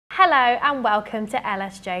Hello and welcome to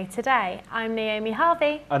LSJ Today. I'm Naomi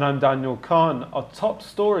Harvey. And I'm Daniel Khan. Our top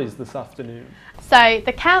stories this afternoon. So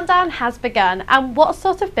the countdown has begun, and what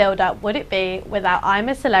sort of build-up would it be without I'm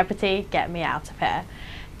a Celebrity, Get Me Out of Here?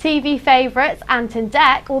 TV favourites Ant and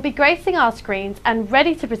Dec will be gracing our screens and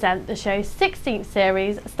ready to present the show's 16th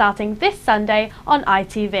series starting this Sunday on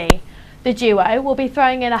ITV. The duo will be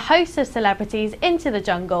throwing in a host of celebrities into the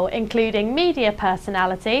jungle, including media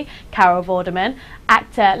personality Carol Vorderman,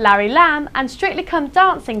 actor Larry Lamb and Strictly Come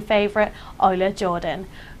Dancing favourite Ola Jordan.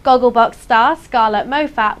 Gogglebox star Scarlett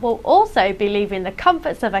Moffat will also be leaving the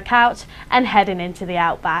comforts of a couch and heading into the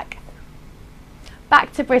outback.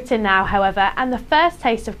 Back to Britain now, however, and the first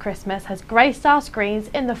taste of Christmas has graced our screens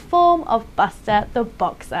in the form of Buster the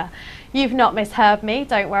Boxer. You've not misheard me,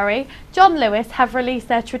 don't worry. John Lewis have released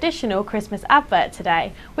their traditional Christmas advert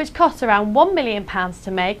today, which costs around £1 million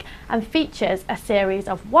to make and features a series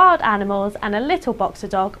of wild animals and a little boxer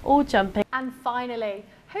dog all jumping. And finally,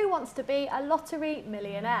 who wants to be a lottery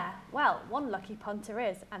millionaire? Well, one lucky punter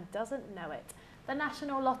is and doesn't know it. The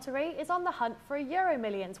National Lottery is on the hunt for a Euro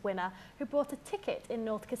Millions winner who bought a ticket in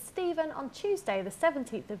North Kesteven on Tuesday the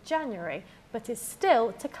 17th of January, but is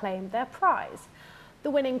still to claim their prize. The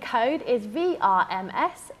winning code is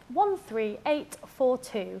VRMS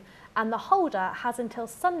 13842 and the holder has until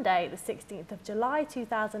Sunday the 16th of July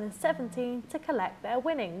 2017 to collect their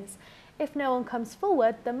winnings. If no one comes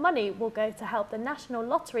forward, the money will go to help the National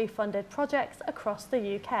Lottery funded projects across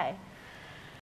the UK.